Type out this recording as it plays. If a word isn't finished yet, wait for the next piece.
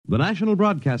The National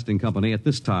Broadcasting Company at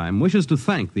this time wishes to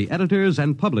thank the editors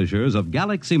and publishers of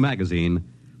Galaxy Magazine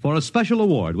for a special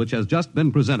award which has just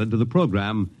been presented to the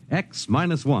program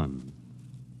X-1.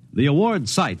 The award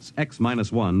cites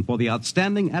X-1 for the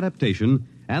outstanding adaptation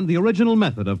and the original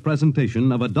method of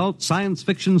presentation of adult science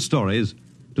fiction stories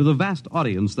to the vast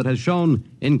audience that has shown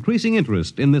increasing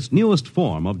interest in this newest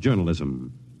form of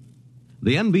journalism.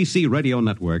 The NBC Radio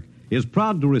Network is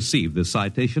proud to receive this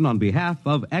citation on behalf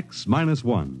of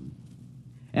X-1.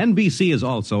 NBC is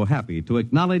also happy to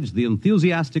acknowledge the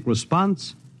enthusiastic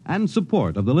response and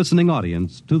support of the listening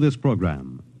audience to this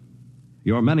program.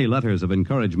 Your many letters of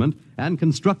encouragement and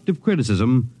constructive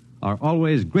criticism are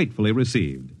always gratefully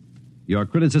received. Your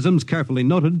criticisms carefully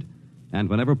noted, and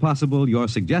whenever possible, your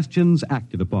suggestions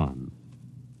acted upon.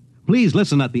 Please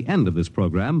listen at the end of this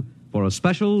program for a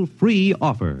special free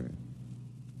offer.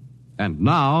 And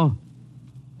now,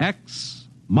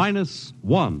 X-1.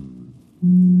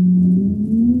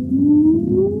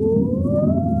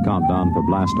 Countdown for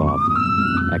blast off.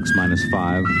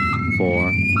 X-5,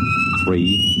 4,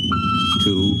 3,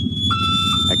 2,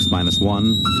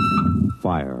 X-1,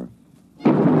 fire.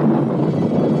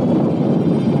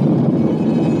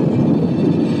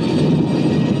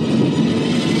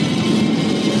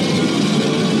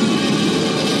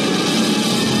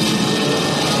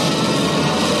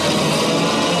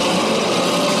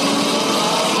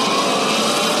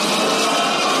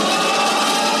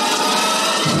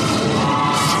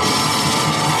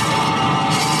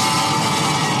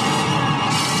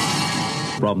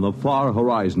 From the far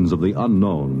horizons of the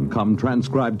unknown come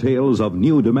transcribed tales of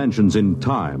new dimensions in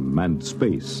time and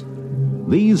space.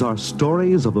 These are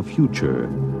stories of the future,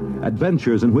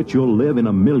 adventures in which you'll live in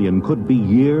a million, could be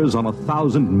years, on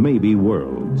 1,000 maybe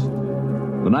worlds.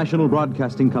 The National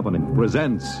Broadcasting Company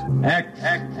presents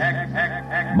X-1.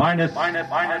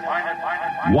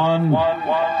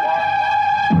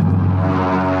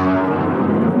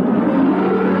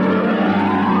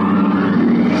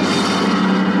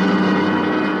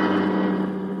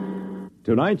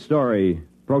 Tonight's story,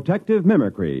 Protective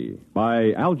Mimicry,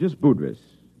 by Algis Budrys.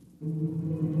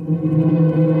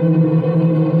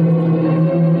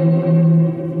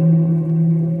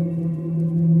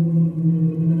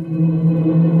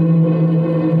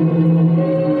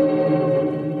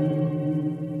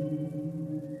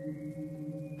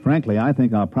 Frankly, I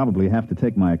think I'll probably have to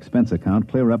take my expense account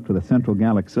clear up to the Central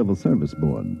Gallic Civil Service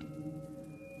Board.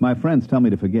 My friends tell me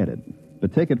to forget it.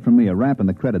 But take it from me, a rap in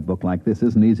the credit book like this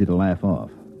isn't easy to laugh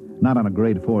off. Not on a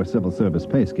grade 4 civil service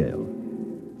pay scale.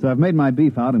 So I've made my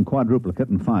beef out in quadruplicate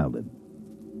and filed it.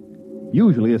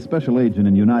 Usually a special agent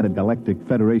in United Galactic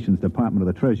Federation's Department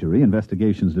of the Treasury,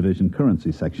 Investigations Division,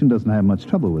 Currency Section, doesn't have much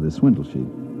trouble with his swindle sheet.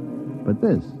 But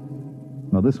this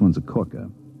one's a corker.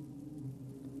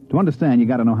 To understand, you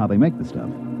got to know how they make the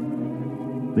stuff.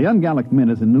 The Ungallic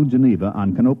Mint is in New Geneva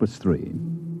on Canopus 3.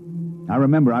 I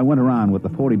remember I went around with the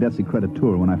 40 Deci credit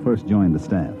tour when I first joined the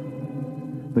staff.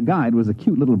 The guide was a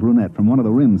cute little brunette from one of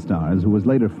the Rim stars who was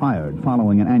later fired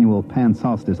following an annual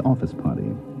Pan-Solstice office party.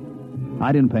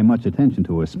 I didn't pay much attention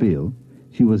to her spiel.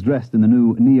 She was dressed in the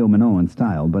new neo-Minoan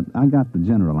style, but I got the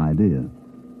general idea.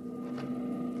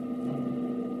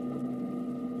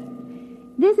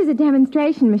 This is a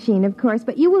demonstration machine, of course,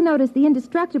 but you will notice the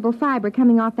indestructible fiber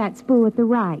coming off that spool at the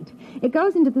right. It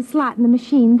goes into the slot in the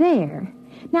machine there.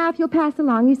 Now, if you'll pass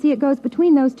along, you see it goes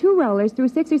between those two rollers through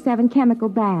 6 or 7 chemical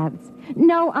baths.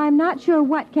 No, I'm not sure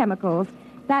what chemicals.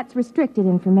 That's restricted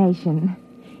information.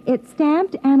 It's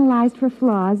stamped, analyzed for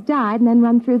flaws, dyed, and then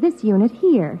run through this unit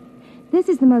here. This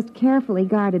is the most carefully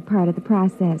guarded part of the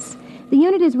process. The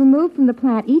unit is removed from the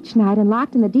plant each night and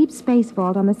locked in the deep space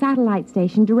vault on the satellite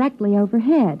station directly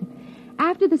overhead.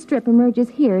 After the strip emerges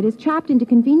here, it is chopped into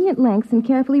convenient lengths and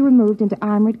carefully removed into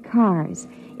armored cars.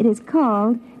 It is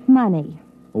called money.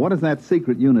 What does that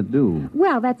secret unit do?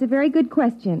 Well, that's a very good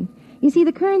question. You see,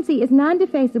 the currency is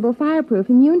non-defacable, fireproof,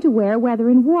 immune to wear, weather,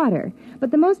 and water.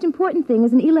 But the most important thing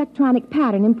is an electronic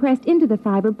pattern impressed into the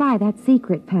fiber by that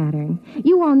secret pattern.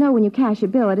 You all know when you cash a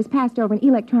bill, it is passed over an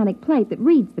electronic plate that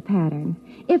reads the pattern.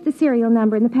 If the serial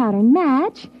number and the pattern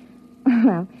match,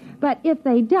 well, but if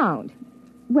they don't,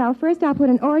 well, first I'll put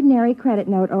an ordinary credit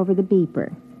note over the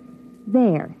beeper.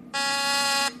 There.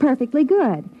 Perfectly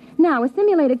good. Now, a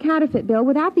simulated counterfeit bill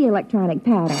without the electronic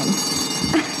pattern.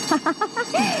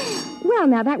 Well,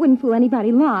 now, that wouldn't fool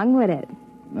anybody long, would it?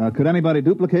 Could anybody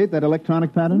duplicate that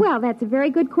electronic pattern? Well, that's a very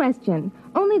good question.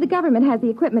 Only the government has the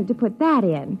equipment to put that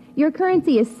in. Your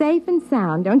currency is safe and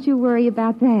sound. Don't you worry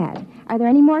about that. Are there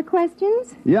any more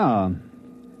questions? Yeah.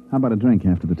 How about a drink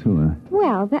after the tour?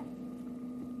 Well,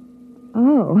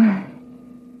 Oh,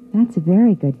 that's a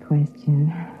very good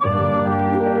question.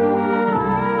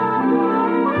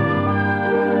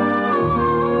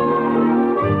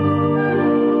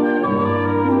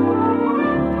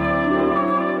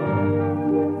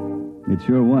 It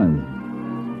sure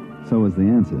was. So was the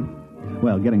answer.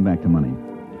 Well, getting back to money.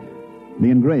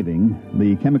 The engraving,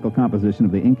 the chemical composition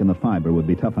of the ink and the fiber would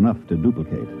be tough enough to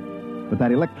duplicate. But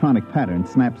that electronic pattern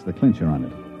snaps the clincher on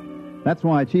it. That's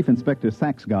why Chief Inspector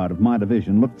Saxgard of my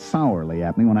division looked sourly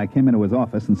at me when I came into his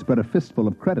office and spread a fistful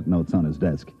of credit notes on his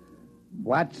desk.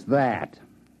 What's that?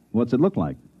 What's it look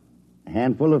like? A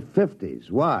handful of 50s.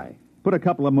 Why? Put a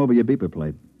couple of them over your beeper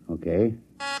plate. Okay.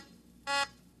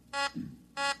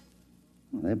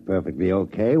 Well, they're perfectly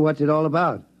okay. What's it all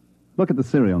about? Look at the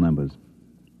serial numbers.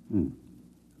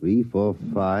 3, 4,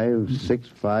 5, 6,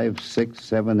 5, 6,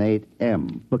 7, 8,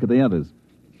 M. Look at the others.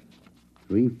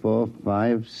 3, 4,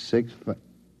 5, 6, 5...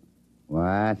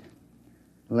 What?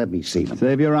 Let me see them.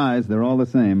 Save your eyes. They're all the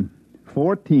same.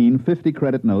 14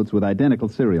 50-credit notes with identical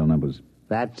serial numbers.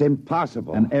 That's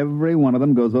impossible. And every one of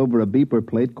them goes over a beeper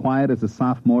plate quiet as a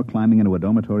sophomore climbing into a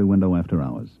dormitory window after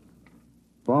hours.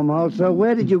 Baumholzer,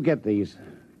 where did you get these?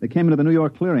 They came into the New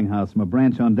York clearinghouse from a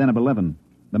branch on Deneb 11.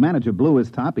 The manager blew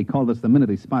his top. He called us the minute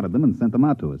he spotted them and sent them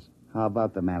out to us. How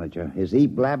about the manager? Is he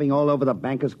blabbing all over the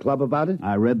Bankers Club about it?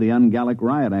 I read the Ungallic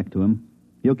Riot Act to him.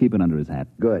 He'll keep it under his hat.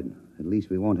 Good. At least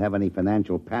we won't have any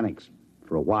financial panics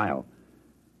for a while.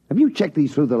 Have you checked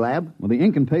these through the lab? Well, the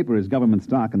ink and paper is government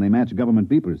stock, and they match government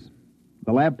beepers.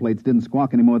 The lab plates didn't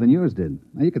squawk any more than yours did.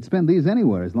 Now, you could spend these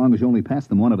anywhere as long as you only pass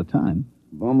them one at a time.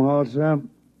 Baumholzer,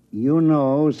 you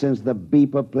know, since the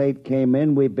beeper plate came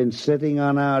in, we've been sitting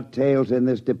on our tails in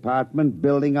this department,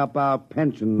 building up our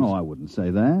pensions. Oh, I wouldn't say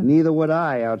that. Neither would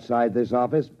I outside this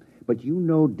office. But you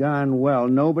know darn well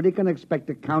nobody can expect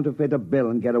to counterfeit a bill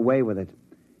and get away with it.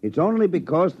 It's only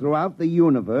because throughout the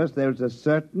universe there's a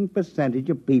certain percentage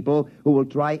of people who will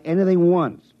try anything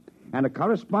once, and a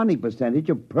corresponding percentage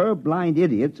of purblind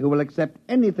idiots who will accept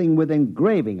anything with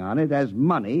engraving on it as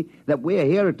money that we're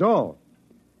here at all.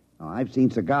 Now, I've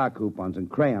seen cigar coupons and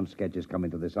crayon sketches come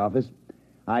into this office.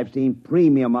 I've seen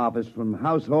premium offers from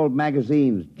household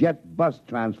magazines, jet bus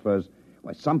transfers,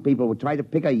 where some people would try to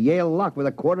pick a Yale lock with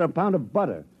a quarter of a pound of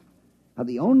butter. Now,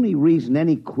 the only reason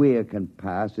any queer can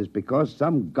pass is because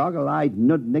some goggle-eyed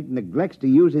nudnik neglects to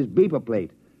use his beeper plate.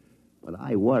 But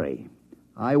I worry.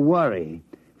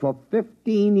 For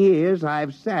 15 years,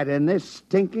 I've sat in this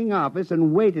stinking office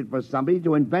and waited for somebody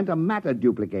to invent a matter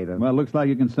duplicator. Well, looks like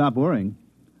you can stop worrying.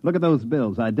 Look at those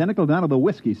bills, identical down to the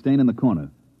whiskey stain in the corner.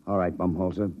 All right,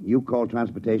 Baumholzer, you call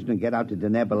transportation and get out to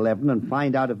Deneb 11 and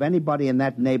find out if anybody in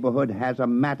that neighborhood has a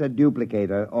matter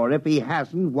duplicator, or if he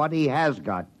hasn't, what he has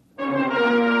got.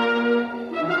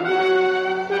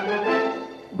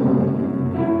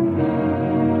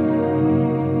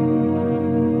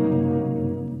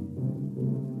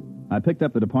 I picked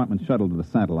up the department shuttle to the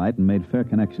satellite and made fair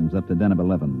connections up to Deneb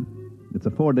 11. It's a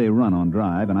 4-day run on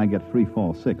drive, and I get free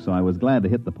fall 6, so I was glad to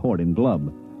hit the port in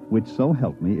Glub, which, so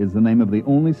help me, is the name of the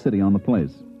only city on the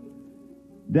place.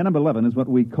 Deneb 11 is what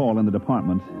we call in the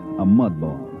department a mud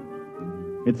ball.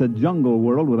 It's a jungle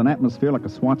world with an atmosphere like a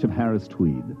swatch of Harris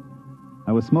tweed.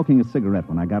 I was smoking a cigarette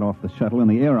when I got off the shuttle, and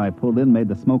the air I pulled in made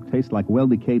the smoke taste like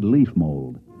well-decayed leaf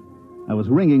mold. I was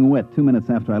wringing wet 2 minutes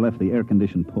after I left the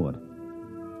air-conditioned port.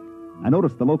 I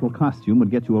noticed the local costume would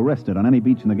get you arrested on any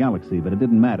beach in the galaxy, but it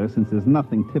didn't matter since there's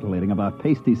nothing titillating about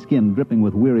pasty skin dripping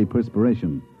with weary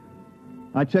perspiration.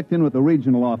 I checked in with the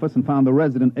regional office and found the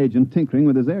resident agent tinkering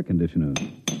with his air conditioner.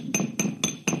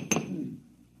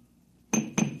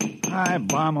 Hi,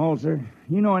 Baumholzer.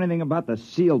 You know anything about the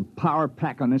sealed power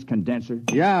pack on this condenser?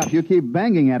 Yeah, if you keep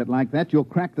banging at it like that, you'll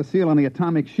crack the seal on the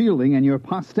atomic shielding, and your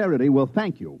posterity will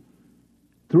thank you.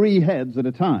 3 heads at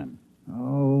a time.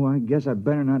 Oh, I guess I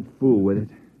better not fool with it.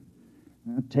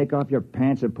 Now, take off your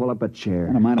pants and pull up a chair.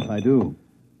 I don't mind if I do.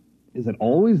 Is it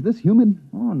always this humid?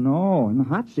 Oh, no. In the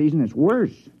hot season, it's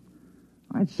worse.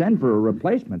 I'd send for a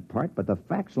replacement part, but the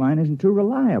fax line isn't too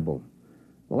reliable.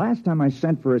 The last time I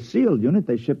sent for a sealed unit,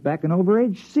 they shipped back an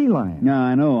overaged sea lion. Yeah,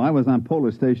 I know. I was on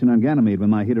Polar Station on Ganymede when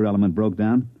my heater element broke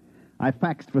down. I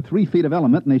faxed for 3 feet of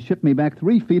element, and they shipped me back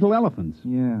 3 fetal elephants.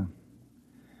 Yeah.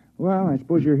 Well, I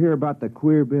suppose you're here about the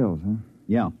queer bills, huh?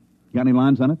 Yeah. Got any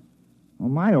lines on it? Well,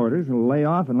 my orders will lay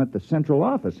off and let the central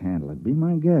office handle it. Be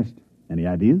my guest. Any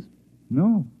ideas?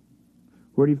 No.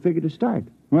 Where do you figure to start?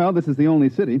 Well, this is the only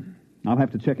city. I'll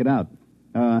have to check it out.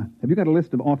 Have you got a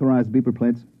list of authorized beeper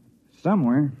plates?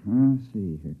 Somewhere. Let's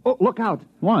see here. Oh, look out.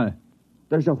 Why?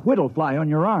 There's a whittle fly on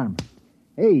your arm.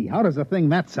 Hey, how does a thing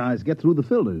that size get through the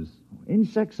filters?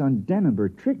 Insects on Deneb are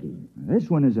tricky. This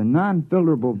one is a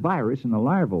non-filterable virus in the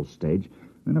larval stage,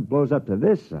 then it blows up to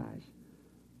this size.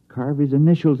 Carve his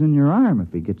initials in your arm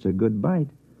if he gets a good bite.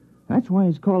 That's why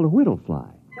he's called a whittle fly.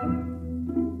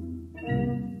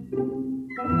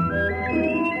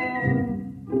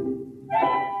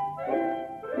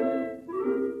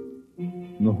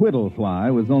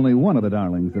 whittlefly was only one of the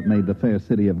darlings that made the fair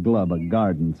city of Glub a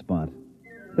garden spot.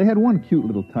 They had one cute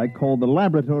little tyke called the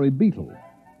laboratory beetle,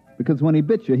 because when he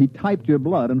bit you, he typed your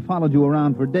blood and followed you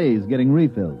around for days getting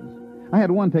refills. I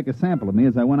had one take a sample of me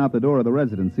as I went out the door of the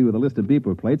residency with a list of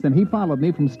beeper plates, and he followed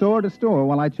me from store to store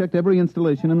while I checked every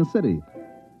installation in the city.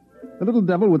 The little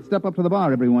devil would step up to the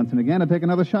bar every once and again to take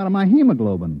another shot of my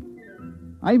hemoglobin.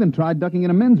 I even tried ducking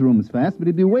into men's rooms fast, but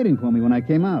he'd be waiting for me when I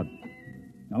came out.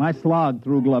 Well, I slogged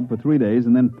through Glub for 3 days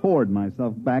and then poured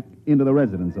myself back into the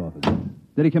residence office.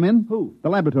 Did he come in? Who? The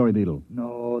laboratory beetle.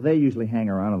 No, they usually hang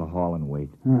around in the hall and wait.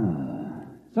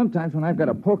 Sometimes when I've got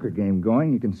a poker game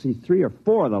going, you can see 3 or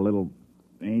 4 of the little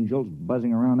angels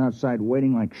buzzing around outside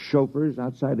waiting like chauffeurs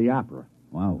outside the opera.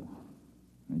 Wow.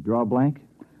 You draw a blank?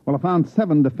 Well, I found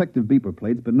 7 defective beeper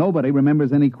plates, but nobody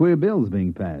remembers any queer bills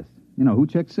being passed. You know, who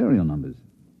checks serial numbers?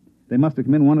 They must have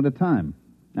come in one at a time.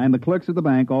 And the clerks at the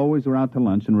bank always were out to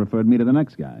lunch and referred me to the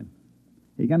next guy.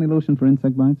 You got any lotion for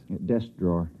insect bites? Desk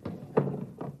drawer.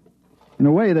 In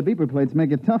a way, the beeper plates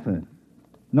make it tougher.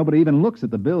 Nobody even looks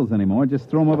at the bills anymore. Just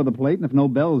throw them over the plate, and if no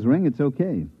bells ring, it's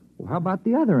okay. Well, how about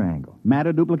the other angle?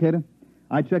 Matter duplicator?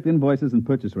 I checked invoices and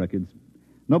purchase records.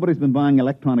 Nobody's been buying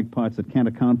electronic parts that can't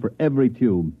account for every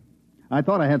tube. I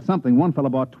thought I had something. One fellow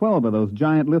bought 12 of those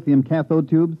giant lithium cathode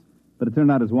tubes, but it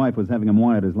turned out his wife was having them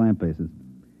wired as lamp bases.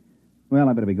 Well,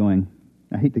 I better be going.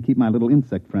 I hate to keep my little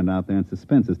insect friend out there in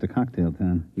suspense as to cocktail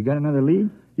time. You got another lead?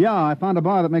 Yeah, I found a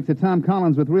bar that makes a Tom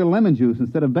Collins with real lemon juice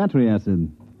instead of battery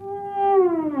acid.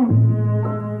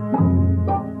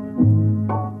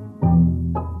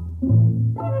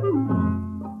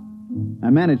 I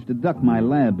managed to duck my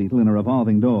lab beetle in a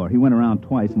revolving door. He went around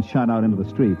twice and shot out into the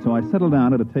street, so I settled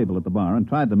down at a table at the bar and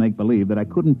tried to make believe that I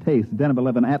couldn't taste Den of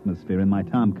 11 atmosphere in my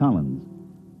Tom Collins.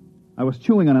 I was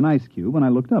chewing on an ice cube when I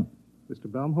looked up. Mr.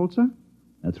 Baumholzer,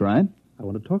 That's right. I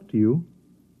want to talk to you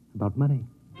about money.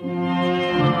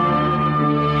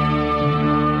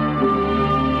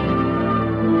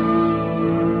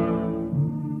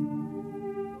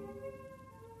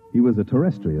 He was a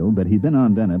terrestrial, but he'd been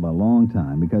on Deneb a long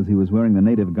time because he was wearing the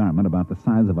native garment about the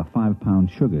size of a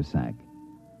 5-pound sugar sack.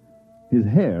 His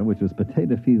hair, which was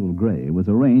potato field gray, was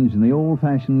arranged in the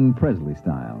old-fashioned Presley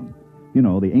style. You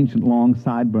know, the ancient long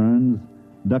sideburns,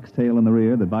 duck's tail in the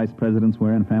rear that vice presidents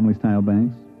wear in family-style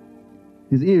banks.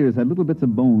 His ears had little bits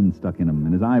of bone stuck in them,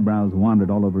 and his eyebrows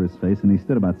wandered all over his face, and he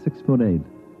stood about 6'8".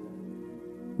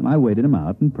 And I waited him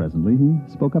out, and presently he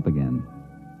spoke up again.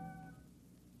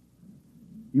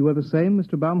 You are the same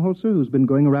Mr. Baumholzer who's been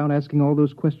going around asking all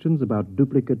those questions about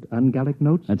duplicate ungallic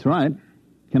notes? That's right.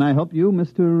 Can I help you,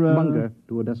 Mr. Munger,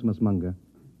 Duodecimus Munger.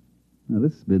 Now,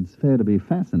 this bid's fair to be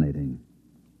fascinating.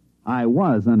 I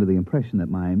was under the impression that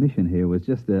my mission here was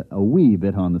just a wee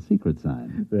bit on the secret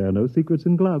side. There are no secrets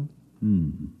in Glub.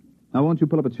 Now, won't you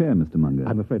pull up a chair, Mr. Munger?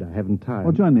 I'm afraid I haven't time.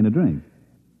 Well, join me in a drink.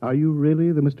 Are you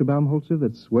really the Mr. Baumholzer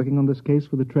that's working on this case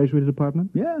for the Treasury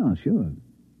Department? Yeah, sure.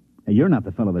 Hey, you're not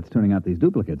the fellow that's turning out these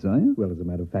duplicates, are you? Well, as a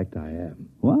matter of fact, I am.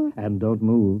 What? And don't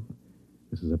move.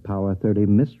 This is a Power 30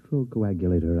 Mistral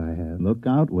coagulator I have. Look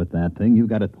out with that thing. You've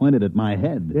got it pointed at my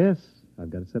head. Yes,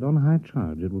 I've got it set on high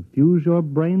charge. It will fuse your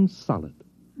brain solid.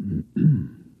 Well,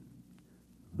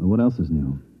 what else is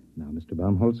new? Now, Mr.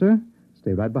 Baumholzer,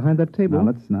 stay right behind that table.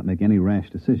 Now, let's not make any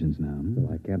rash decisions now.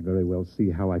 Well, I can't very well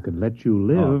see how I could let you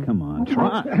live. Oh, come on.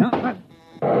 Try.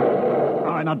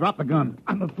 All right, now drop the gun.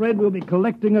 I'm afraid we'll be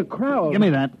collecting a crowd. Give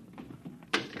me that.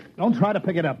 Don't try to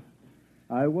pick it up.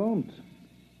 I won't.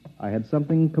 I had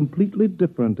something completely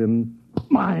different in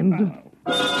mind.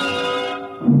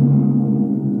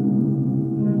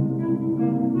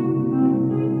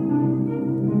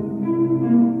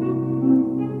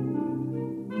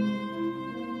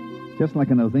 Just like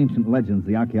in those ancient legends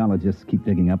the archaeologists keep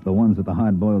digging up, the ones with the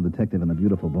hard-boiled detective and the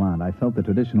beautiful blonde, I felt the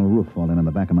traditional roof fall in on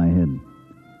the back of my head.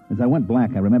 As I went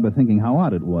black, I remember thinking how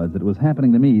odd it was that it was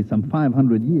happening to me some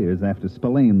 500 years after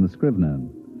Spillane the Scrivener.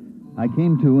 I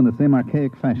came to in the same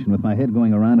archaic fashion with my head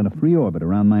going around in a free orbit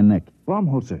around my neck.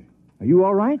 Baumholzer, are you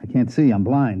all right? I can't see. I'm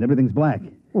blind. Everything's black.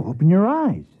 Well, open your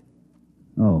eyes.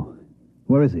 Oh.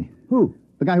 Where is he? Who?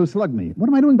 The guy who slugged me. What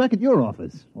am I doing back at your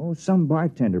office? Oh, some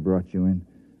bartender brought you in.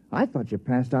 I thought you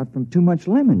passed out from too much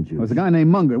lemon juice. It was a guy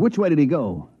named Munger. Which way did he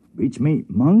go? Beats me.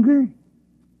 Munger?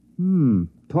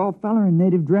 Tall feller in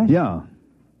native dress? Yeah.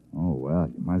 Oh,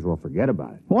 well, you might as well forget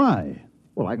about it. Why?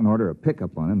 Well, I can order a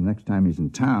pickup on him next time he's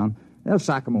in town. They'll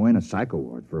sock him away in a psycho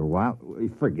ward for a while.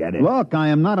 Forget it. Look, I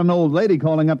am not an old lady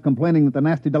calling up complaining that the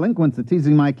nasty delinquents are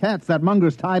teasing my cats. That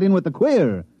Munger's tied in with the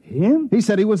queer. Him? He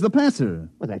said he was the passer.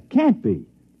 Well, that can't be.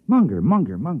 Munger.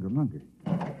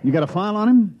 You got a file on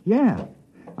him? Yeah.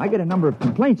 I get a number of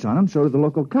complaints on him, so do the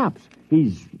local cops. I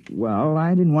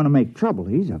didn't want to make trouble.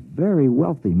 He's a very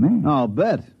wealthy man. I'll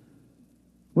bet.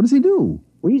 What does he do?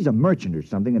 Well, he's a merchant or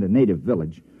something at a native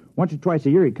village. Once or twice a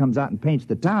year he comes out and paints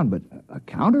the town, but a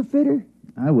counterfeiter?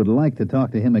 I would like to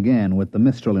talk to him again with the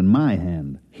Mistral in my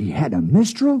hand. He had a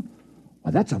Mistral?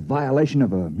 Well, that's a violation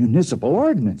of a municipal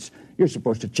ordinance. You're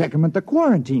supposed to check him at the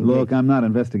quarantine. Look, I'm not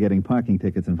investigating parking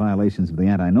tickets and violations of the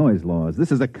anti-noise laws.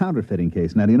 This is a counterfeiting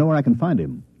case. Now, do you know where I can find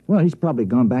him? Well, he's probably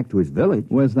gone back to his village.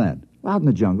 Where's that? Out in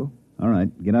the jungle. All right,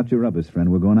 get out your rubbers,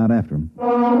 friend. We're going out after him.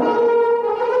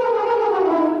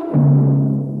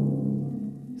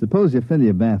 Suppose you fill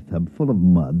your bathtub full of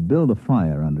mud, build a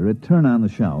fire under it, turn on the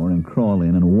shower, and crawl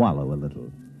in and wallow a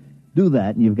little. Do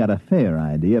that, and you've got a fair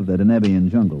idea of the Denebian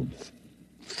jungle.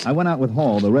 I went out with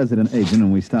Hall, the resident agent,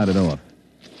 and we started off.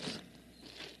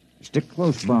 Stick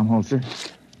close, Baumholzer.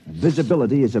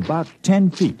 Visibility is about 10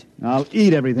 feet. I'll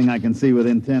eat everything I can see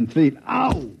within 10 feet.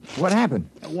 Ow! What happened?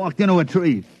 I walked into a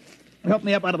tree. Help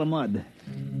me up out of the mud.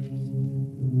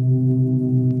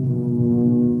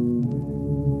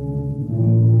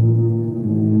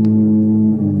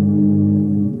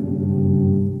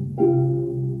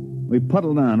 We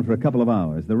puddled on for a couple of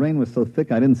hours. The rain was so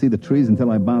thick I didn't see the trees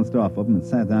until I bounced off of them and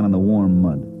sat down in the warm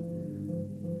mud.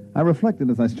 I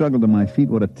reflected as I struggled to my feet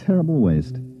what a terrible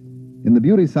waste. In the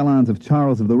beauty salons of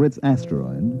Charles of the Ritz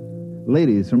Asteroid,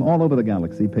 ladies from all over the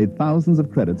galaxy paid thousands of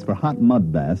credits for hot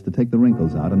mud baths to take the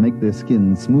wrinkles out and make their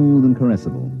skin smooth and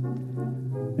caressable.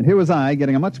 And here was I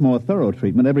getting a much more thorough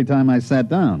treatment every time I sat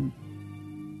down.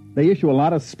 They issue a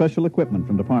lot of special equipment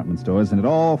from department stores, and it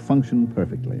all functioned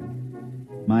perfectly.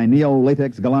 My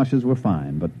neo-latex galoshes were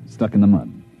fine, but stuck in the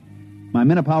mud. My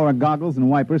Minipower goggles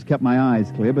and wipers kept my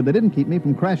eyes clear, but they didn't keep me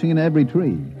from crashing into every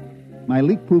tree. My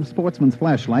leak-proof sportsman's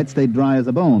flashlight stayed dry as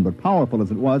a bone, but powerful as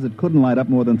it was, it couldn't light up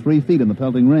more than 3 feet in the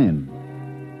pelting rain.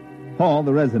 Paul,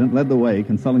 the resident, led the way,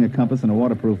 consulting a compass and a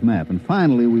waterproof map, and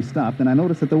finally we stopped, and I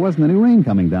noticed that there wasn't any rain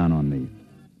coming down on me.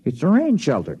 It's a rain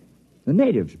shelter. The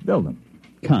natives build them.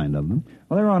 Kind of them.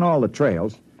 Well, they're on all the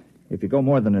trails. If you go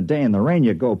more than a day in the rain,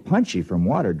 you go punchy from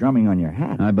water drumming on your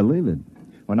hat. I believe it.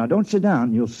 Well, now, don't sit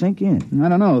down. You'll sink in. I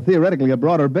don't know. Theoretically, a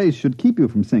broader base should keep you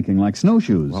from sinking, like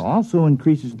snowshoes. Well, also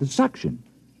increases the suction.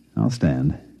 I'll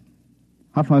stand.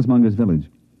 How far's Munger's village?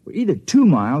 Well, either 2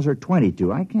 miles or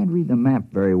 22. I can't read the map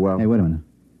very well. Hey, wait a minute.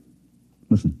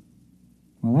 Listen.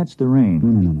 Well, that's the rain.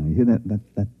 No. You hear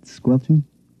that squelching?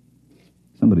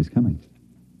 Somebody's coming.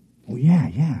 Oh,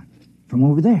 yeah. From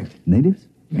over there. Natives?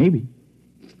 Maybe.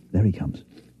 There he comes.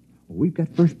 Well, we've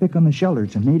got first pick on the shelter.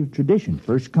 It's a native tradition.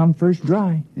 First come, first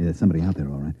dry. Yeah, there's somebody out there,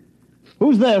 all right.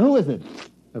 Who's there? Who is it?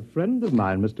 A friend of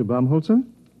mine, Mr. Baumholzer.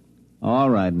 All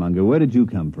right, Munger. Where did you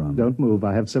come from? Don't move.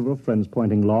 I have several friends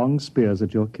pointing long spears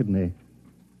at your kidney.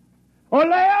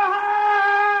 Ole!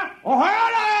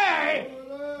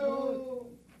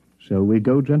 Shall we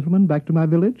go, gentlemen, back to my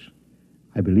village?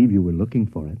 I believe you were looking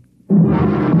for it.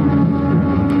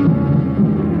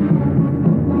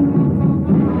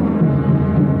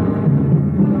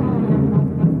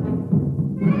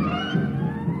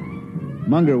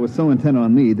 Munger was so intent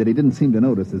on me that he didn't seem to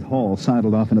notice as Hall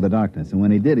sidled off into the darkness, and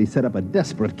when he did, he set up a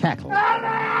desperate cackle. He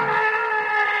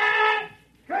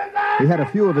had a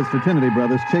few of his fraternity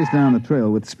brothers chase down the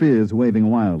trail with spears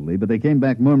waving wildly, but they came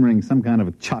back murmuring some kind of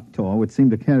a Choctaw, which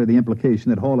seemed to carry the implication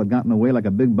that Hall had gotten away like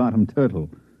a big-bottomed turtle.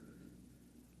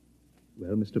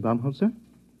 Well, Mr. Baumholzer,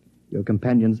 your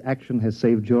companion's action has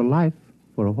saved your life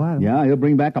for a while. Yeah, he'll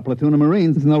bring back a platoon of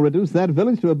Marines, and they'll reduce that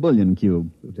village to a bullion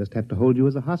cube. We'll just have to hold you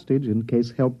as a hostage in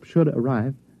case help should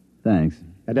arrive. Thanks.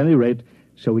 At any rate,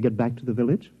 shall we get back to the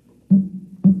village?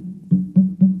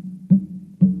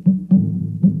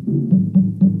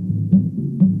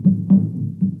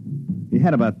 He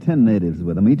had about 10 natives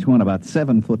with him, each one about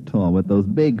 7 foot tall, with those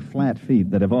big, flat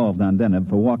feet that evolved on Deneb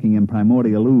for walking in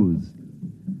primordial ooze.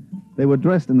 They were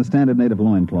dressed in the standard native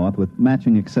loincloth with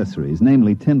matching accessories,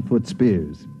 namely 10-foot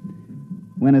spears.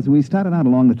 When, as we started out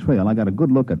along the trail, I got a good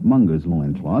look at Munger's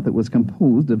loincloth, it was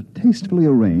composed of tastefully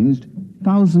arranged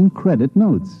 1,000-credit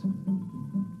notes.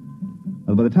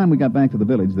 Well, by the time we got back to the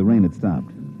village, the rain had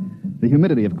stopped. The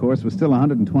humidity, of course, was still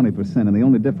 120%, and the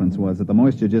only difference was that the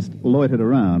moisture just loitered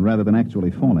around rather than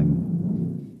actually falling.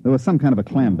 There was some kind of a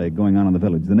clam bake going on in the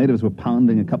village. The natives were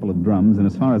pounding a couple of drums, and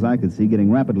as far as I could see,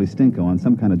 getting rapidly stinko on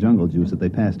some kind of jungle juice that they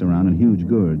passed around in huge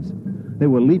gourds. They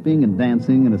were leaping and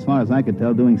dancing, and as far as I could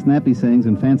tell, doing snappy sayings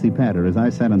and fancy patter as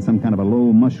I sat on some kind of a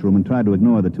low mushroom and tried to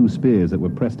ignore the 2 spears that were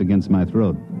pressed against my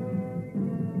throat.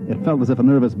 It felt as if a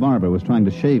nervous barber was trying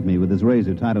to shave me with his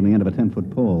razor tied on the end of a 10-foot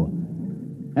pole.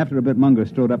 After a bit, Munger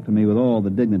strode up to me with all the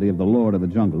dignity of the lord of the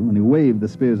jungle, and he waved the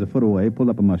spears a foot away, pulled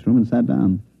up a mushroom, and sat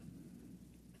down.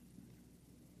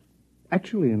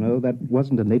 Actually, that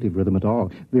wasn't a native rhythm at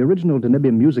all. The original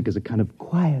Danubian music is a kind of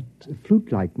quiet,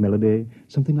 flute-like melody,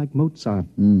 something like Mozart.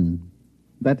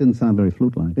 That didn't sound very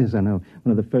flute-like. Yes, I know.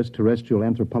 One of the first terrestrial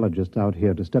anthropologists out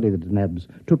here to study the Denebs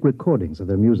took recordings of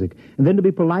their music, and then to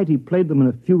be polite, he played them in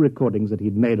a few recordings that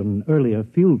he'd made on an earlier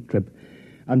field trip.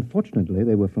 Unfortunately,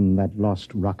 they were from that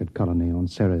lost rocket colony on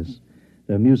Ceres.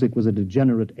 Their music was a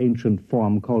degenerate ancient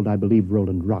form called, I believe,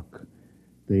 Roland Rock.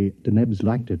 The Denebs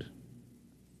liked it.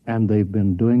 And they've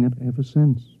been doing it ever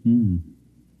since. Well,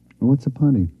 what's the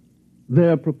party?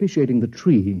 They're propitiating the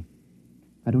tree.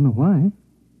 I don't know why.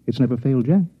 It's never failed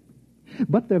yet.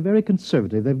 But they're very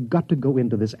conservative. They've got to go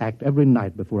into this act every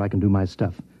night before I can do my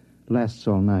stuff. Lasts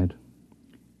all night.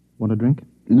 Want a drink?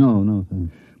 No,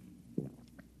 thanks.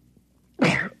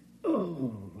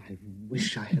 Oh, I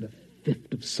wish I had a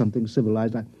fifth of something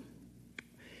civilized.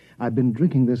 I've been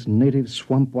drinking this native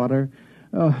swamp water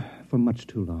for much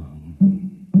too long.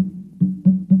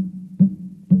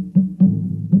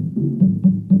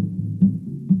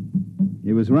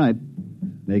 He was right.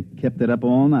 They kept it up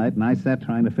all night, and I sat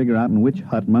trying to figure out in which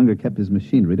hut Munger kept his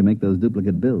machinery to make those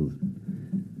duplicate bills.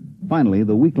 Finally,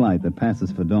 the weak light that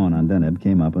passes for dawn on Deneb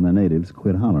came up, and the natives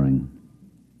quit hollering.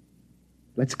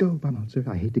 Let's go, Bonanza.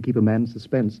 I hate to keep a man in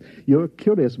suspense. You're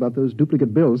curious about those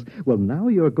duplicate bills. Well, now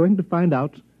you're going to find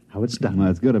out how it's done. Well,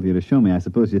 it's good of you to show me. I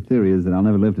suppose your theory is that I'll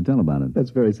never live to tell about it.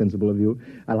 That's very sensible of you.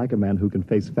 I like a man who can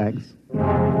face facts.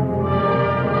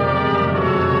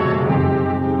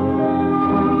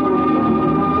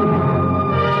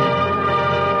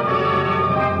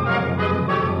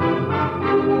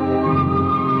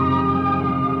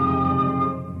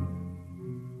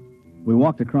 We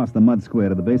walked across the mud square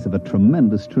to the base of a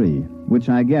tremendous tree, which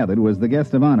I gathered was the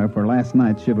guest of honor for last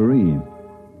night's shivaree.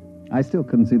 I still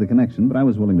couldn't see the connection, but I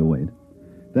was willing to wait.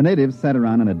 The natives sat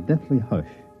around in a deathly hush,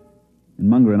 and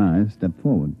Munger and I stepped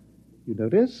forward. You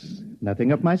notice?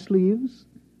 Nothing up my sleeves.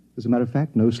 As a matter of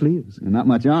fact, no sleeves. And not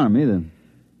much arm, either.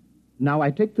 Now,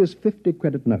 I take this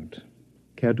 50-credit note.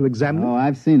 Care to examine it? Oh,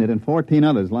 I've seen it, and 14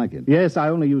 others like it. Yes, I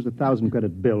only use a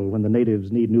 1,000-credit bill when the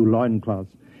natives need new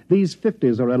loincloths. These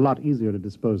 50s are a lot easier to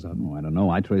dispose of. Oh, I don't know.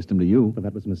 I traced them to you. But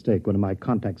that was a mistake. One of my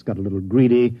contacts got a little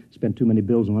greedy, spent too many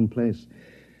bills in one place.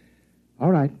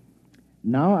 All right.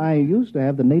 Now, I used to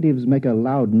have the natives make a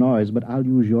loud noise, but I'll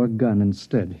use your gun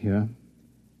instead here.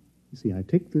 You see, I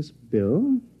take this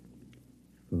bill,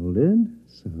 fold it,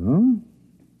 so,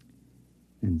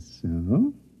 and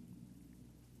so,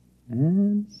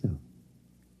 and so,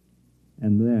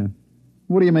 and there.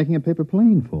 What are you making a paper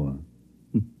plane for?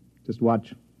 Just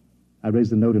watch. I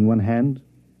raise the note in one hand,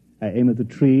 I aim at the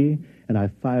tree, and I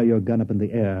fire your gun up in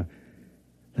the air.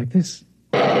 Like this.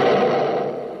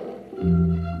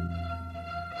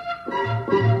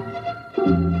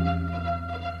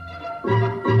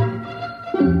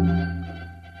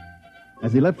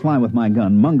 As he let fly with my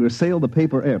gun, Munger sailed the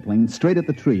paper airplane straight at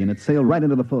the tree, and it sailed right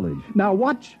into the foliage. Now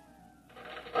watch.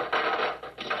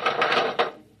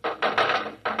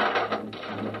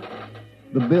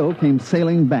 The bill came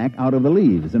sailing back out of the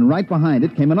leaves, and right behind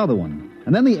it came another one.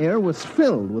 And then the air was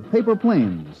filled with paper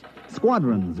planes.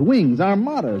 Squadrons, wings,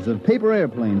 armadas of paper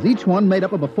airplanes, each one made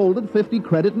up of a folded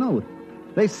 50-credit note.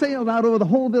 They sailed out over the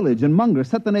whole village, and Munger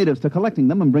set the natives to collecting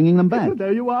them and bringing them back.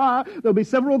 There you are. There'll be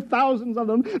several thousands of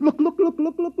them. Look.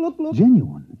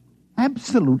 Genuine.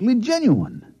 Absolutely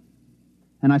genuine.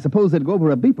 And I suppose they'd go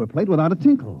over a beeper plate without a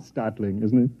tinkle. Startling,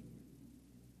 isn't it?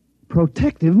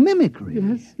 Protective mimicry.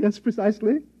 Yes,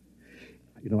 precisely.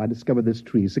 You know, I discovered this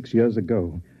tree 6 years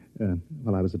ago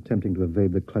while I was attempting to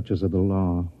evade the clutches of the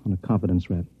law on a confidence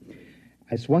rap.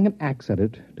 I swung an axe at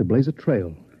it to blaze a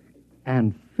trail,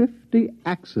 and 50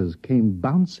 axes came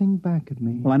bouncing back at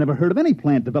me. Well, I never heard of any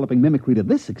plant developing mimicry to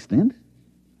this extent.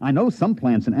 I know some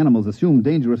plants and animals assume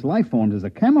dangerous life forms as a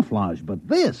camouflage, but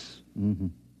this... Mm-hmm.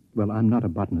 Well, I'm not a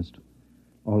botanist.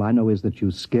 All I know is that you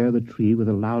scare the tree with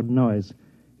a loud noise.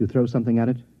 You throw something at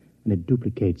it, and it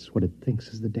duplicates what it thinks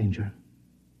is the danger.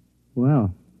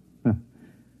 Well,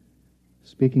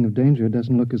 speaking of danger, it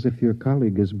doesn't look as if your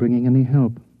colleague is bringing any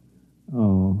help.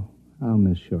 Oh, I'll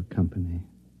miss your company.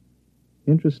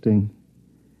 Interesting.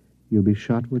 You'll be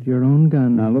shot with your own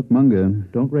gun. Now, look, Munger.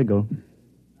 Don't wriggle.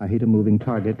 I hate a moving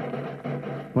target.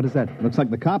 What is that? Looks like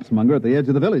the cops, Munger, at the edge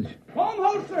of the village. Home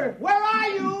holster, where are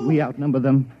you? We outnumber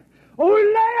them.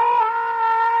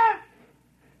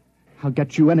 I'll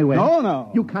get you anyway. No.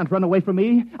 You can't run away from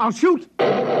me. I'll shoot.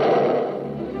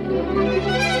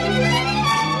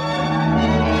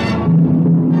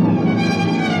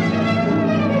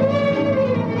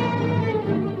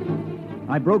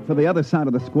 I broke for the other side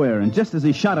of the square, and just as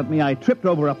he shot at me, I tripped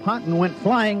over a pot and went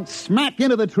flying smack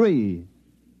into the tree.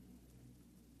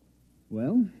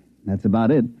 Well, that's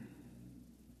about it.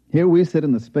 Here we sit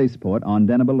in the spaceport on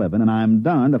Deneb 11, and I'm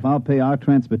darned if I'll pay our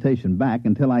transportation back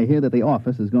until I hear that the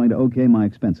office is going to okay my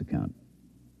expense account.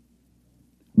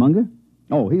 Munger?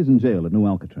 Oh, he's in jail at New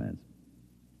Alcatraz.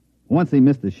 Once he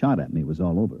missed a shot at me, it was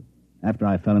all over. After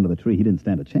I fell into the tree, he didn't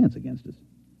stand a chance against us.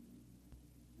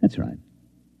 That's right.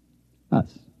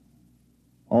 Us.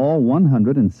 All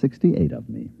 168 of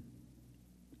me.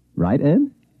 Right,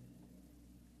 Ed?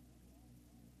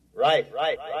 Right.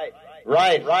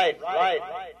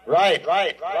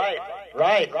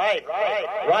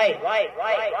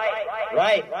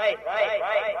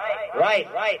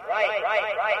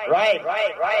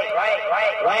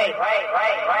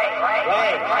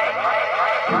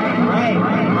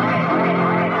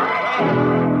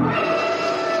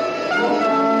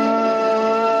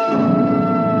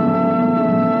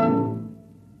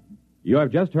 You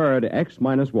have just heard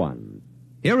X-1.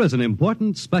 Here is an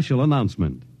important special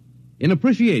announcement. In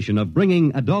appreciation of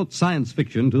bringing adult science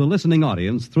fiction to the listening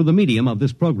audience through the medium of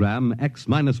this program,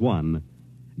 X-1,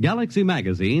 Galaxy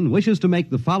Magazine wishes to make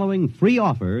the following free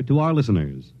offer to our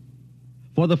listeners.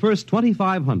 For the first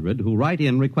 2,500 who write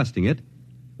in requesting it,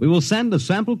 we will send a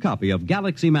sample copy of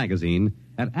Galaxy Magazine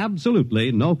at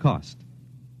absolutely no cost.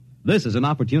 This is an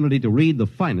opportunity to read the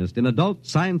finest in adult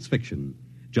science fiction,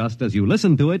 just as you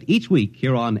listen to it each week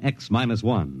here on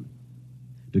X-1.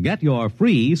 To get your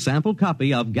free sample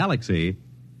copy of Galaxy,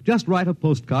 just write a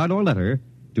postcard or letter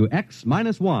to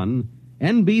X-1,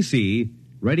 NBC,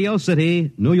 Radio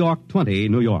City, New York 20,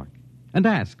 New York, and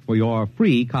ask for your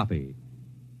free copy.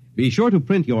 Be sure to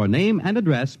print your name and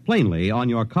address plainly on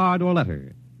your card or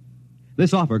letter.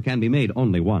 This offer can be made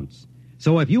only once,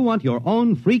 so if you want your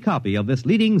own free copy of this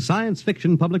leading science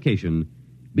fiction publication,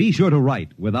 be sure to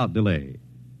write without delay.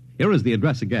 Here is the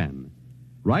address again.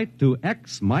 Write to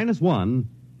X-1,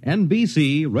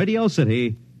 NBC, Radio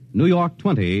City, New York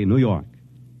 20, New York.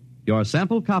 Your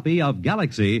sample copy of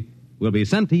Galaxy will be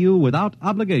sent to you without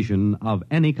obligation of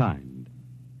any kind.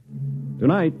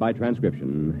 Tonight, by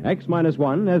transcription,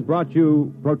 X-1 has brought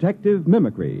you Protective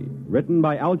Mimicry, written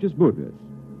by Algis Budrys,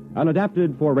 and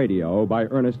adapted for radio by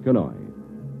Ernest Kanoy.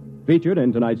 Featured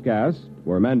in tonight's cast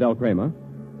were Mandel Kramer,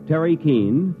 Terry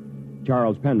Keane,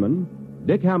 Charles Penman,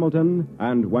 Dick Hamilton,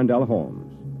 and Wendell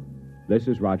Holmes. This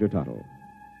is Roger Tuttle.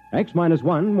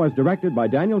 X-1 was directed by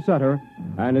Daniel Sutter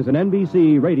and is an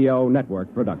NBC Radio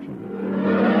Network production.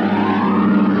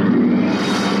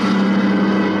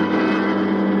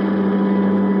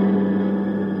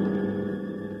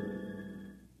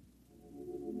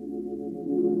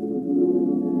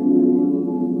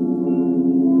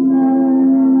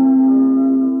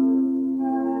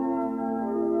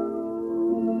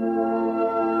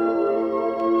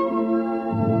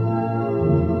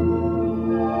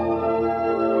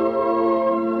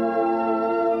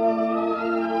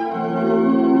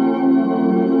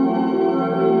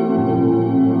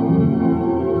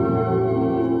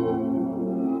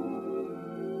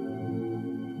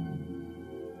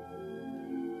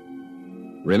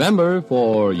 Remember,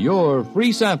 for your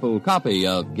free sample copy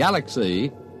of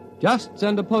Galaxy, just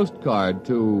send a postcard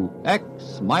to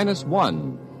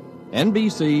X-1,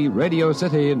 NBC, Radio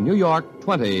City, New York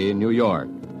 20, New York.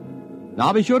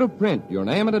 Now be sure to print your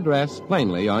name and address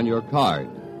plainly on your card.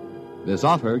 This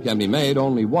offer can be made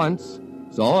only once,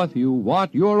 so if you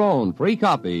want your own free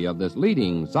copy of this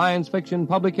leading science fiction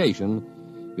publication,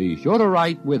 be sure to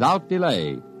write without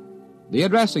delay. The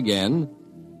address again,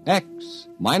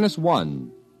 X-1,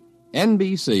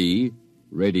 NBC,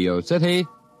 Radio City,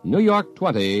 New York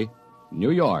 20,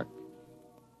 New York.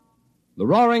 The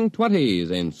Roaring Twenties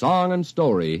in song and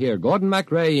story. Hear Gordon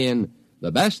MacRae in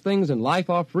The Best Things in Life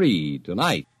Are Free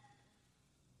tonight.